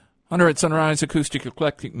Hunter at Sunrise, acoustic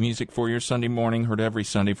eclectic music for your Sunday morning, heard every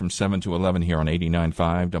Sunday from 7 to 11 here on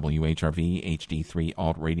 89.5 WHRV, HD3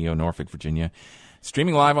 Alt Radio, Norfolk, Virginia.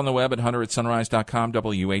 Streaming live on the web at hunteratsunrise.com,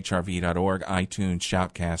 WHRV.org, iTunes,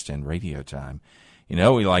 Shoutcast, and Radio Time. You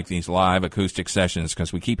know we like these live acoustic sessions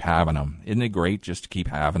because we keep having them. Isn't it great just to keep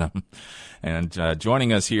having them? And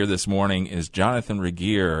joining us here this morning is Jonathan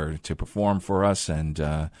Regier to perform for us and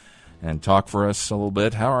talk for us a little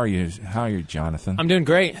bit. How are you, Jonathan? I'm doing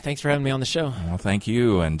great. Thanks for having me on the show. Well, thank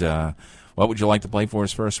you. And what would you like to play for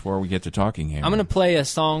us first before we get to talking here? I'm going to play a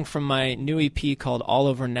song from my new EP called All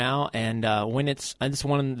Over Now, and when it's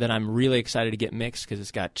one that I'm really excited to get mixed because it's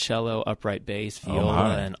got cello, upright bass,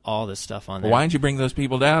 viola, and all this stuff on there. Well, why didn't you bring those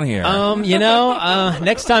people down here?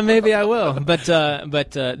 Next time maybe I will. But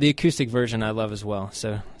the acoustic version I love as well.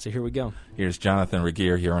 So here we go. Here's Jonathan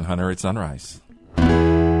Regier here on Hunter at Sunrise.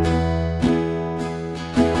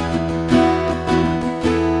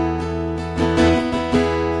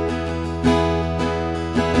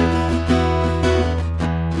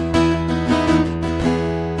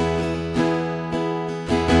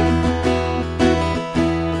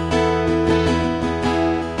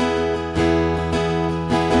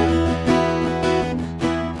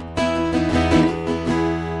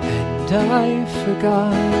 I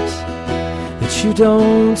forgot that you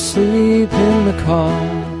don't sleep in the car.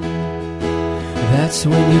 That's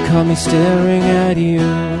when you caught me staring at you,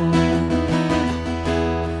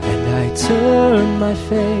 and I turned my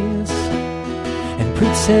face and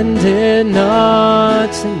pretended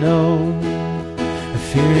not to know,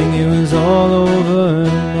 fearing it was all over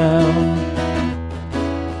now.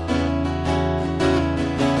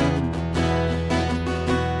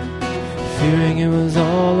 Fearing it was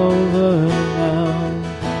all over now.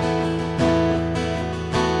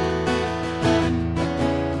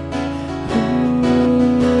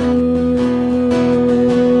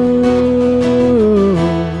 Ooh.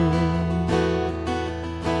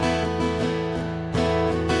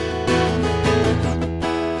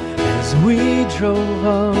 As we drove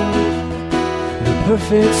up, the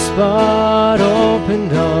perfect spot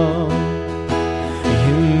opened up.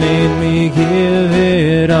 You made me give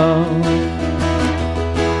it up.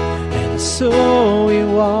 So we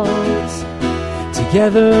walked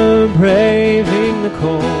together, braving the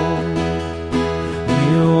cold,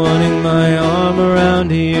 me wanting my arm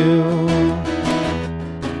around you.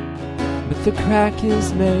 But the crack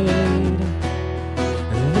is made,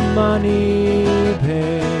 and the money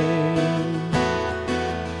paid,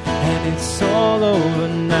 and it's all over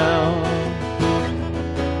now.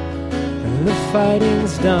 The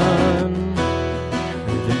fighting's done,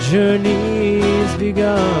 the journey's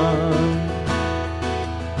begun.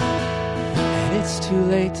 It's too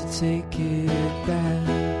late to take it back.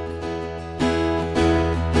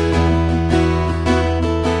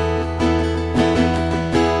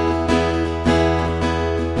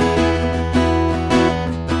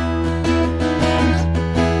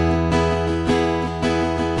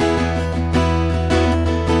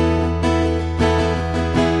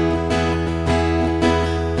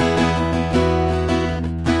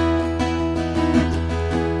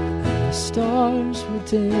 And the stars were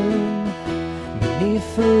dim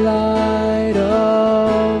beneath the light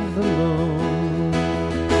of the moon,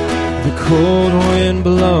 the cold wind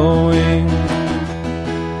blowing,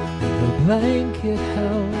 and the blanket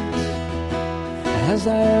held as I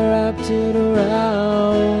wrapped it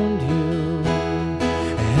around you,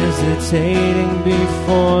 hesitating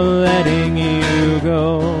before letting you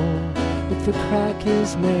go. But the crack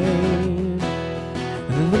is made,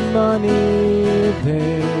 and the money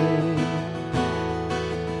paid,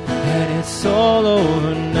 and it's all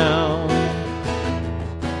over now.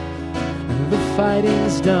 The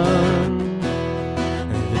fighting's done,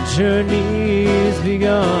 the journey's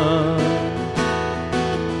begun,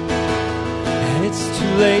 and it's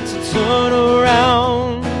too late to turn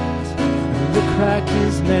around. The crack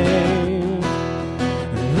is made,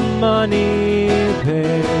 the money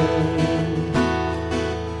paid,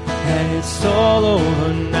 and it's all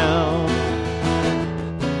over now.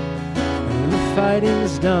 The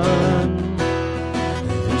fighting's done,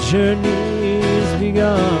 the journey's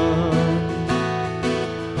begun,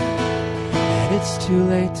 and it's too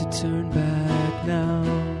late to turn back now.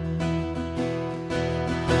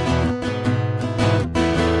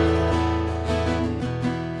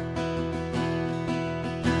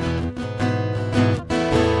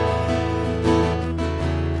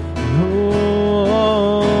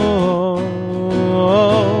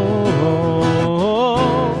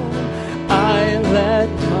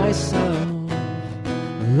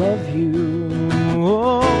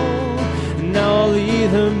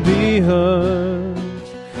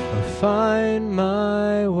 find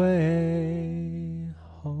my way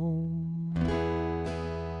home.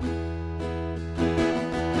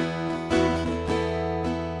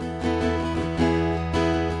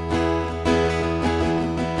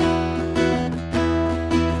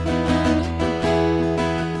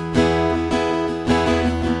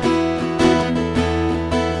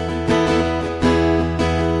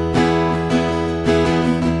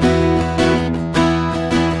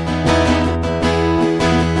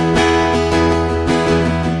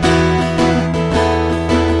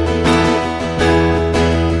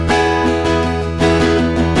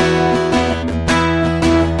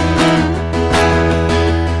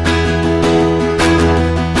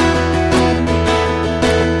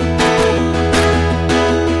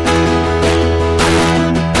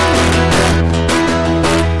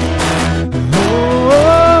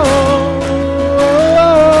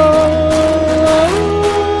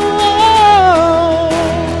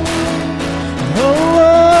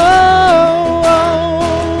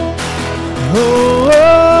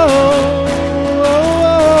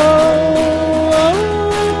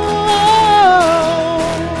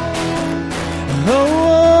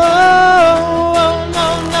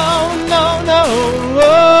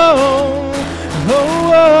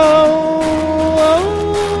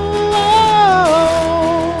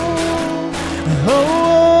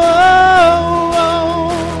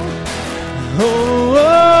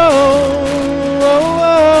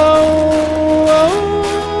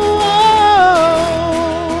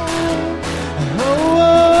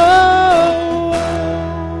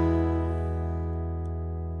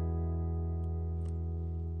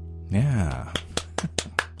 Yeah.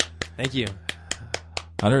 Thank you.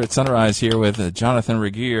 Hunter at Sunrise here with Jonathan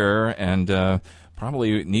Regier, and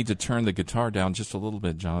probably need to turn the guitar down just a little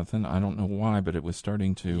bit, Jonathan. I don't know why, but it was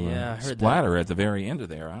starting to splatter at the very end of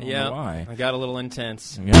there. I don't know why. I got a little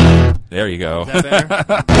intense. Yeah. There you go. Is that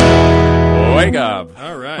better? Wake up.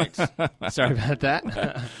 All right. Sorry about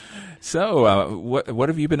that. So, what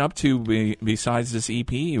have you been up to besides this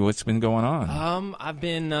EP? What's been going on? I've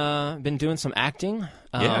been doing some acting.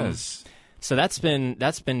 Yes. So that's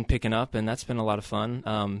been picking up, and that's been a lot of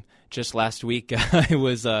fun. Just last week, I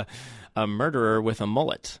was a murderer with a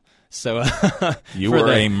mullet. So you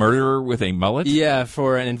were a murderer with a mullet? Yeah,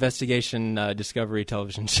 for an investigation Discovery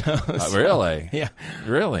television show. Really? Yeah.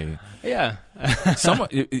 Really? Yeah. Someone,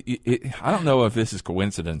 I don't know if this is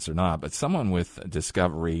coincidence or not, but someone with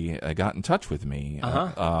Discovery got in touch with me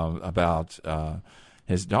about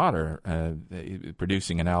his daughter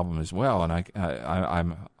producing an album as well, and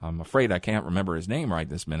I'm afraid I can't remember his name right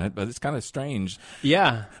this minute, but it's kind of strange.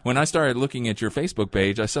 Yeah. When I started looking at your Facebook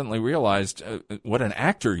page, I suddenly realized what an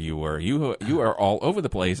actor you were. You are all over the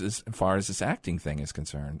place as far as this acting thing is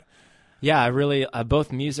concerned. Yeah, I really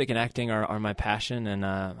both music and acting are my passion, and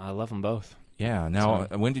I love them both. Yeah. Now,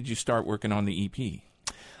 when did you start working on the EP?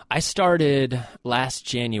 I started last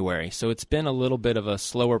January, so it's been a little bit of a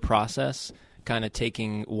slower process, kind of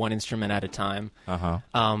taking one instrument at a time.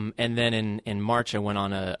 And then in March, I went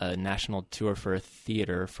on a national tour for a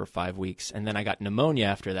theater for 5 weeks, and then I got pneumonia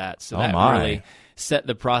after that, so that really set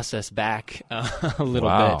the process back a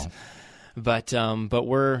little bit. But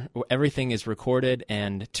everything is recorded,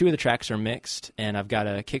 and 2 of the tracks are mixed, and I've got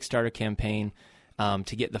a Kickstarter campaign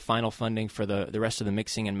to get the final funding for the rest of the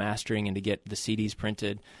mixing and mastering, and to get the CDs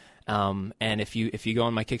printed. And if you go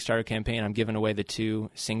on my Kickstarter campaign, I'm giving away the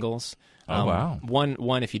 2 singles.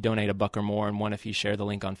 One if you donate $1 or more, and one if you share the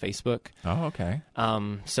link on Facebook. Oh, okay.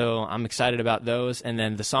 So I'm excited about those, and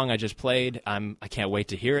then the song I just played, I can't wait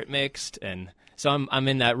to hear it mixed, and so I'm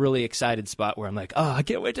in that really excited spot where I'm like, oh, I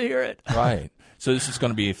can't wait to hear it. Right. So this is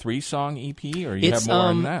going to be a 3-song EP, or you have more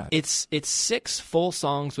than that? It's 6 full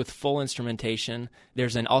songs with full instrumentation.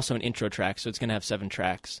 There's also an intro track, so it's going to have 7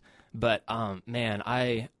 tracks. But man,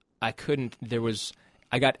 I couldn't.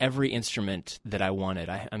 I got every instrument that I wanted.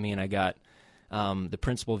 I got the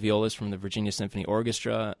principal violist from the Virginia Symphony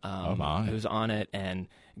Orchestra who's on it, and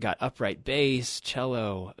got upright bass,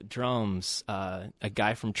 cello, drums. A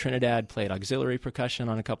guy from Trinidad played auxiliary percussion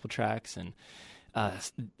on a couple tracks, and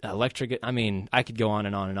electric. I could go on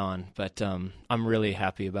and on and on, but I'm really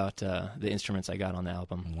happy about the instruments I got on the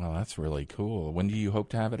album. Well, that's really cool. When do you hope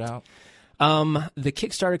to have it out? The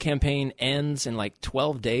Kickstarter campaign ends in like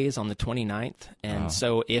 12 days on the 29th, and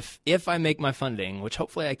so if I make my funding, which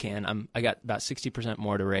hopefully I can, I got about 60%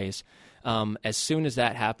 more to raise. As soon as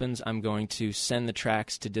that happens, I'm going to send the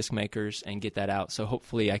tracks to disc makers and get that out. So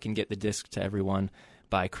hopefully I can get the disc to everyone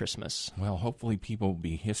by Christmas. Well, hopefully people will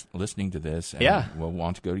be listening to this and will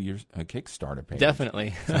want to go to your Kickstarter page.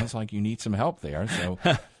 Definitely. Sounds like you need some help there. So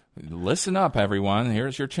Listen up, everyone.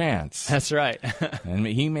 Here's your chance. That's right. And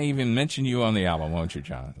he may even mention you on the album, won't you,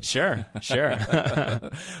 Jonathan? Sure.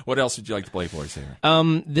 What else would you like to play for us here?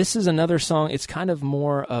 This is another song. It's kind of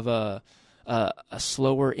more of a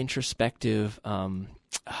slower, introspective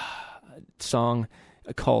song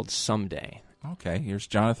called Someday. Okay, here's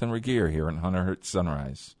Jonathan Regier here in 100 Hertz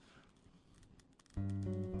Sunrise.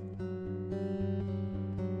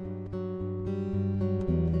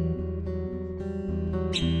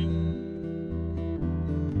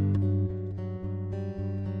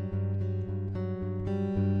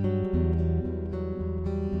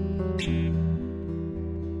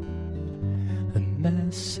 The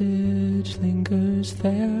message lingers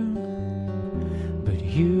there, but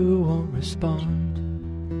you won't respond.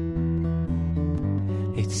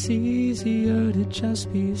 It's easier to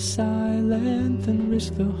just be silent than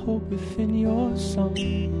risk the hope within your song.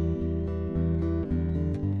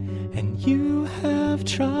 And you have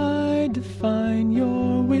tried to find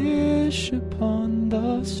your wish upon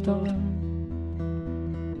the star,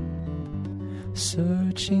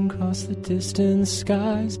 searching across the distant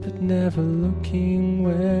skies, but never looking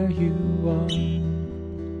where you are.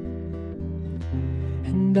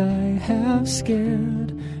 And I have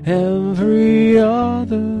scared every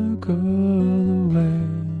other girl away.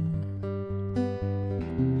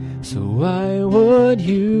 So why would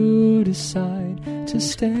you decide to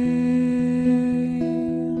stay?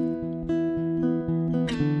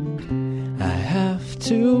 I have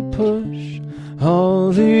to push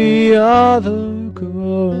all the other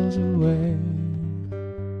girls away.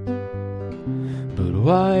 But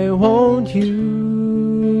why won't you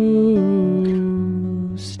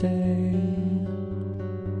stay?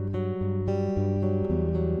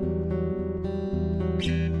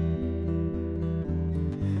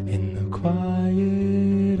 In the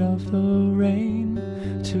quiet of the rain,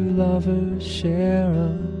 two lovers share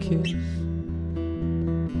a kiss.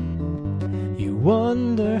 You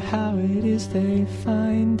wonder how it is they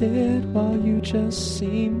find it, while you just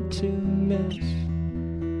seem to miss.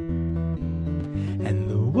 And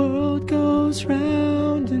the world goes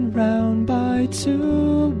round and round by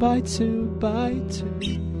two, by two, by two,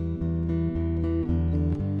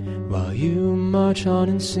 while you march on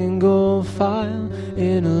in single file,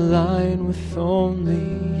 in a line with only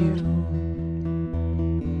you.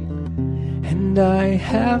 And I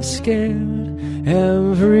have scared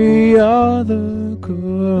every other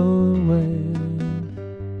girl away.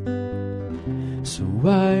 So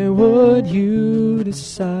why would you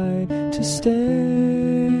decide to stay?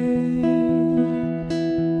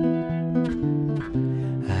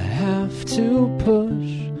 I have to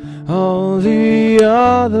push all the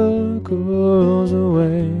other girls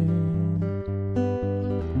away.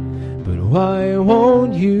 But why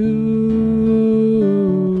won't you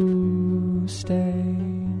stay?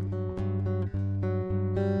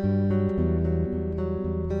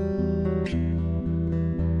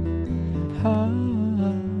 Ha,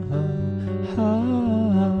 ha, ha,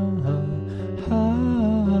 ha,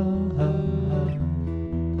 ha,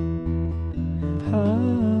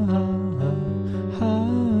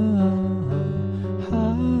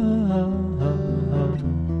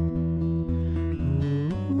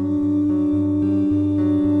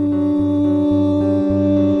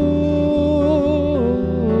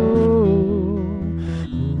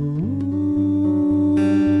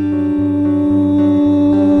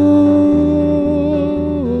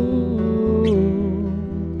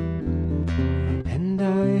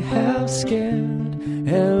 scared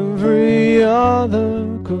every other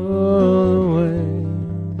girl away.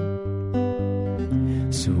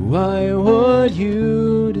 So why would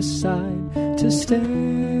you decide to stay?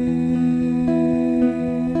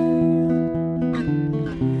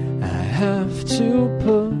 I have to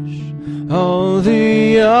push all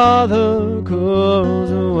the other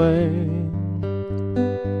girls away.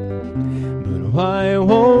 But why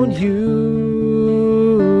won't you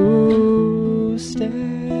stay?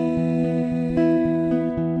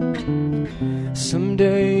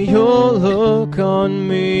 Someday you'll look on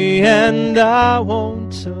me and I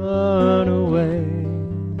won't turn away.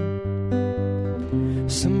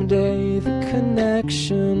 Someday the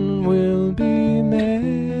connection will be made.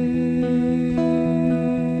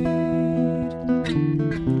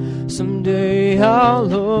 Someday I'll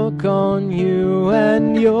look on you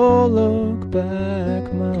and you'll look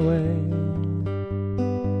back my way.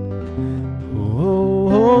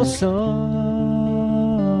 Oh, someday.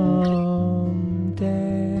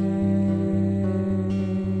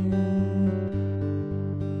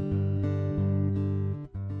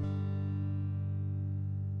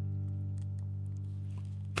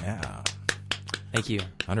 Yeah. Thank you.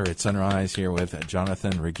 Hunter at Sunrise here with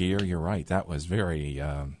Jonathan Regier. You're right. That was very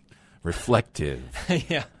reflective.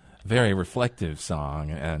 Yeah. Very reflective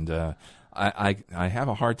song. And I have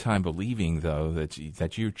a hard time believing, though,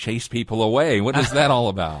 that you chase people away. What is that all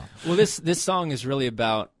about? Well, this song is really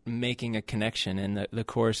about making a connection. And the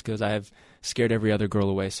chorus goes, I have scared every other girl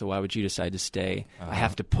away, so why would you decide to stay? I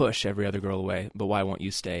have to push every other girl away, but why won't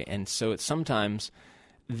you stay? And so it's sometimes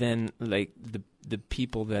then like the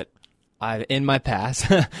people that in my past,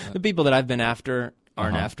 the people that I've been after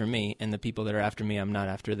aren't after me, and the people that are after me, I'm not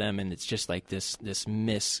after them, and it's just like this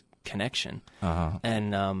misconnection.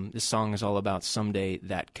 And this song is all about someday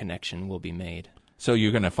that connection will be made. So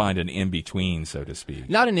you're going to find an in-between, so to speak.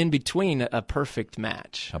 Not an in-between, a perfect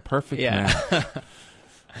match. A perfect match.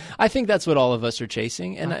 I think that's what all of us are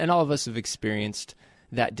chasing, and all of us have experienced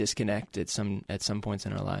that disconnect at some points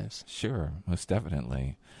in our lives. Sure, most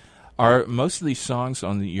definitely. Are most of these songs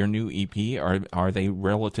on your new EP, are they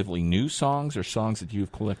relatively new songs or songs that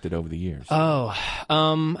you've collected over the years? Oh,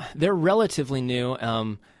 they're relatively new.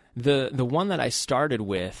 The one that I started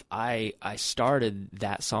with, I started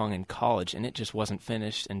that song in college, and it just wasn't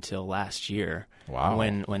finished until last year. Wow.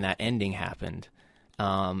 When that ending happened.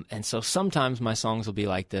 And so sometimes my songs will be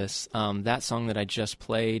like this. That song that I just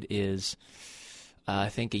played is, I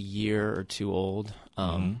think, a year or two old.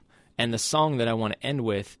 And the song that I want to end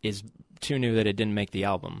with is too new that it didn't make the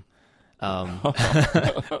album. Okay.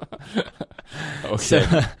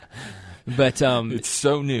 But it's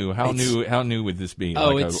so new. How new would this be?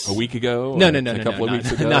 Oh, like a week ago? No, a couple of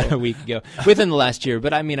weeks ago? Not a week ago. Within the last year.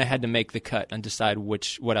 But I mean, I had to make the cut and decide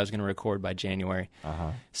what I was going to record by January.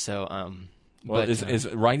 So, well, is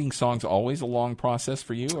writing songs always a long process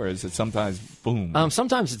for you, or is it sometimes boom?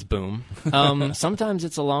 Sometimes it's boom. Sometimes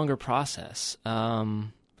it's a longer process.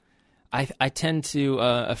 I tend to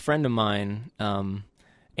a friend of mine,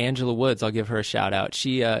 Angela Woods. I'll give her a shout out.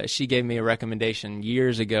 She gave me a recommendation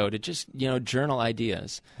years ago to just journal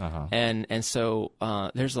ideas, and so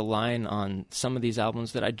there's a line on some of these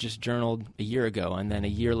albums that I just journaled a year ago, and then a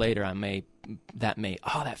year later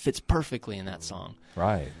that fits perfectly in that song.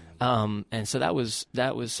 Right. And so that was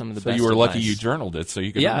some of the best. So you were advice. lucky you journaled it, so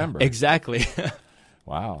you could remember. Yeah, exactly.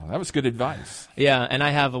 Wow, that was good advice. Yeah, and I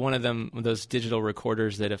have one of those digital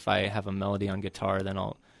recorders that if I have a melody on guitar, then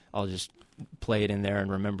I'll just play it in there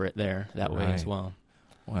and remember it there that way as well.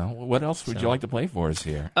 Well, what else would you like to play for us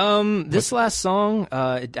here? This last song,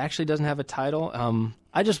 it actually doesn't have a title.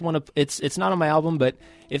 I just want to. It's not on my album, but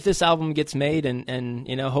if this album gets made,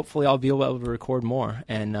 and hopefully I'll be able to record more,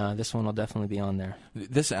 and this one will definitely be on there.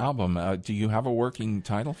 This album, do you have a working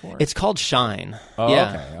title for it? It's called Shine. Oh,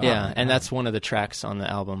 yeah, okay. Yeah, and that's one of the tracks on the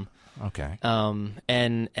album. Okay.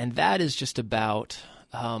 And that is just about.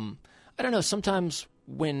 I don't know. Sometimes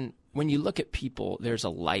when you look at people, there's a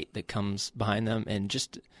light that comes behind them, and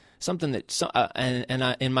just something that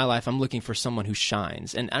in my life, I'm looking for someone who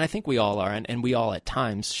shines, and I think we all are, and we all at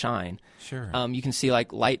times shine. Sure. You can see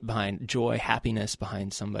like light behind joy, happiness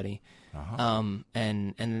behind somebody, and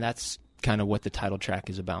that's kind of what the title track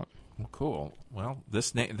is about. Well, cool. Well,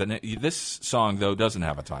 this song though doesn't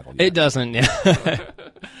have a title yet. It doesn't. Yeah.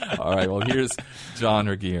 All right. Well, here's John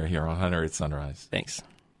Regier here on Hunter at Sunrise. Thanks.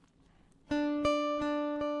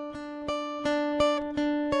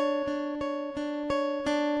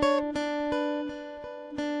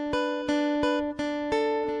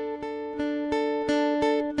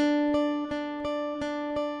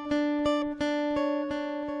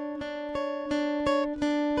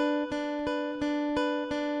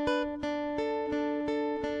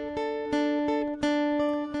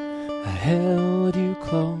 Held you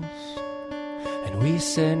close, and we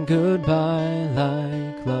said goodbye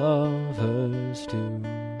like lovers do.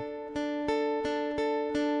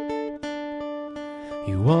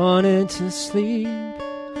 You wanted to sleep,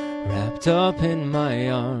 wrapped up in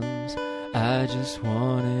my arms. I just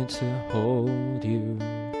wanted to hold you.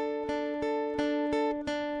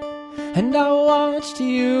 And I watched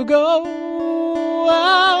you go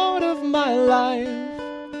out of my life,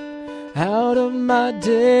 out of my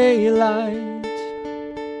daylight.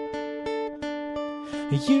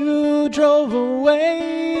 You drove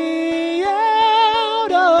away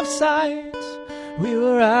out of sight. We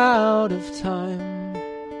were out of time,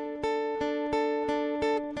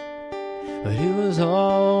 but it was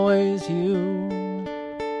always you.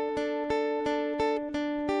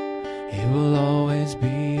 It will always be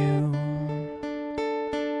you.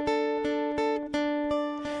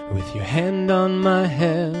 With your hand on my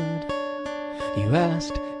head, you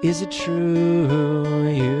asked, is it true,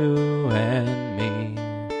 you and me?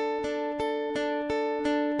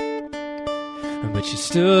 But you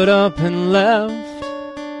stood up and left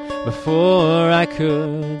before I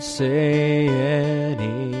could say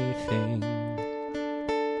anything.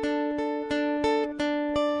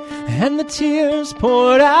 And the tears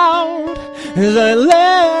poured out as I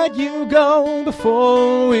let you go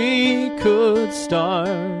before we could start.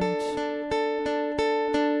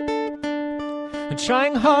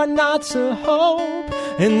 Trying hard not to hope,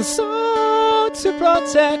 and so to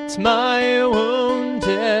protect my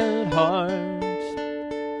wounded heart.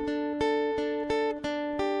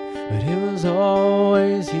 But it was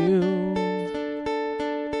always you.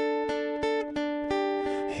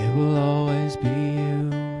 It will always be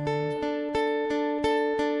you.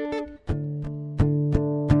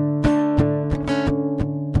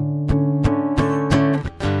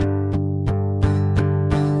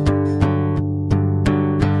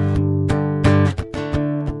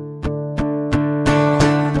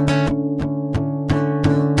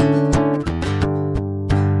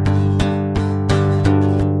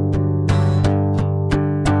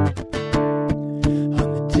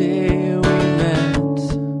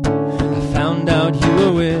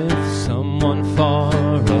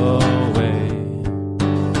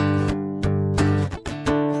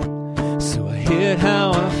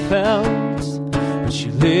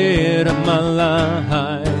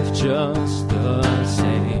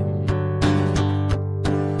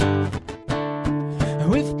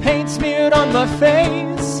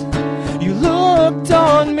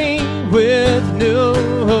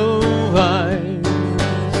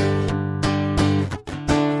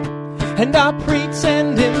 And our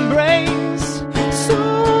pretend embrace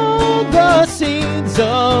sowed the seeds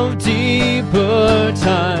of deeper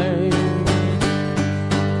time.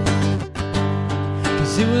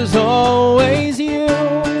 'Cause it was always you.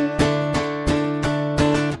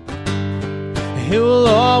 It will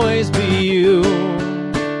always be you.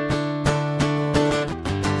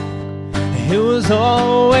 It was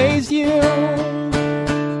always you.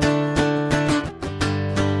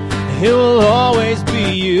 It will always be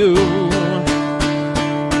you.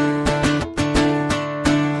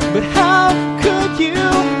 But how could you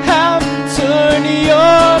have turned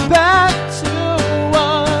your back to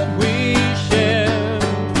what we shared?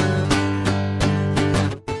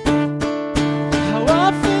 How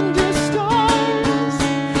often do stars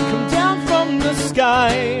come down from the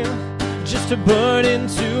sky just to burn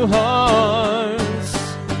into hearts?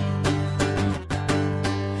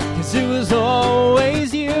 'Cause it was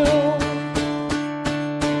always you.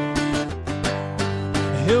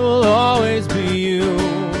 It will always be you.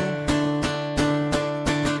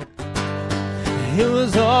 It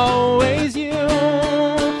was always you.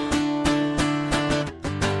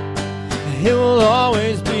 It will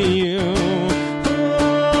always be you.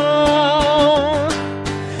 Oh,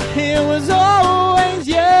 it was always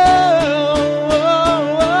you.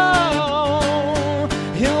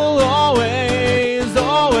 It will always,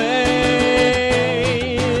 always.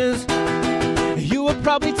 You were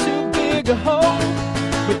probably too big a hope,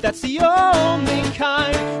 but that's the only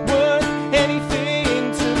kind worth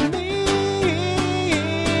anything to me.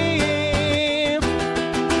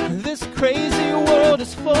 This crazy world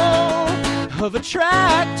is full of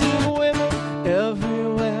attractive women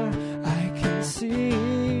everywhere I can see.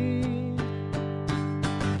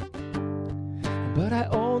 But I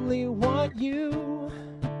only want you.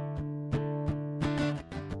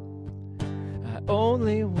 I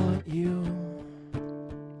only want you.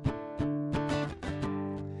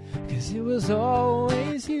 'Cause it was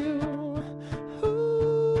always you.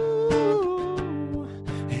 Ooh,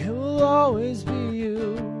 it will always be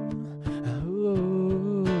you.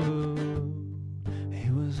 Ooh,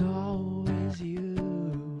 it was always you.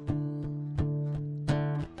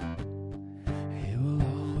 It will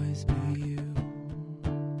always be you.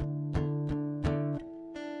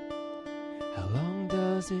 How long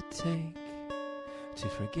does it take to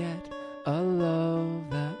forget a love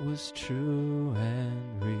that was true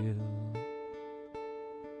and real?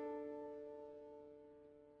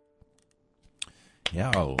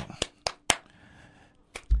 Yo.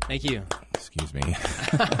 Thank you. Excuse me. I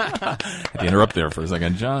had to interrupt there for a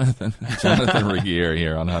second. Jonathan Regier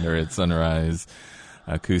here on Hunter at Sunrise.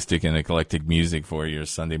 Acoustic and eclectic music for your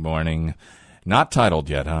Sunday morning. Not titled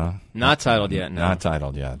yet, huh? Not titled yet, no. Not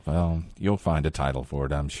titled yet. Well, you'll find a title for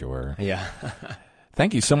it, I'm sure. Yeah.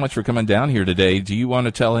 Thank you so much for coming down here today. Do you want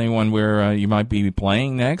to tell anyone where you might be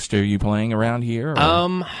playing next? Are you playing around here?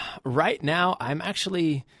 Or? Right now, I'm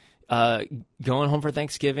actually going home for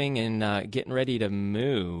Thanksgiving and getting ready to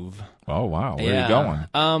move. Oh, wow. Where are you going?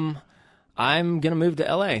 I'm going to move to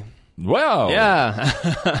L.A. Wow.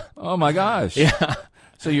 Yeah. Oh, my gosh. Yeah.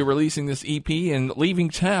 So you're releasing this EP and leaving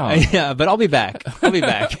town. Yeah, but I'll be back.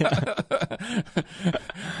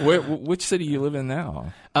 Which city you live in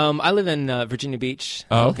now? I live in Virginia Beach,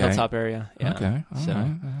 Hilltop area. Yeah. Okay. All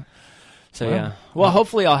right. So yeah. Well,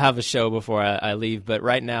 hopefully I'll have a show before I leave. But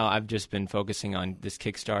right now, I've just been focusing on this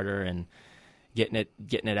Kickstarter and getting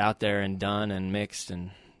it out there and done and mixed.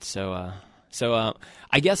 And so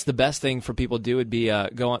I guess the best thing for people to do would be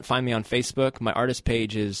find me on Facebook. My artist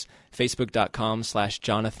page is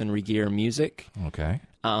facebook.com/Jonathan Regier Music. Okay.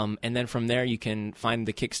 And then from there, you can find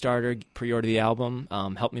the Kickstarter, pre-order the album,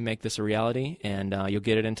 help me make this a reality, and you'll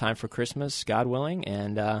get it in time for Christmas, God willing,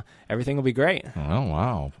 and everything will be great. Oh,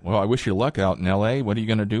 wow. Well, I wish you luck out in L.A. What are you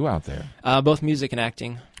going to do out there? Both music and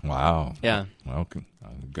acting. Wow. Yeah. Well,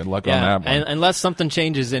 good luck on that one. And unless something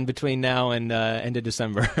changes in between now and end of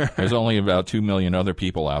December. There's only about 2 million other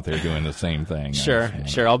people out there doing the same thing. Sure.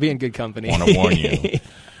 I'll be in good company. I want to warn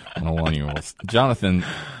you. Well, Jonathan,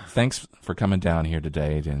 thanks for coming down here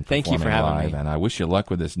today and Thank you for having live. me. And I wish you luck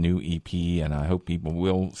with this new EP, and I hope people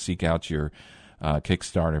will seek out your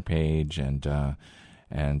Kickstarter page and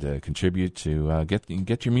contribute to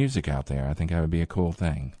get your music out there. I think that would be a cool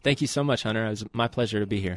thing. Thank you so much, Hunter. It was my pleasure to be here.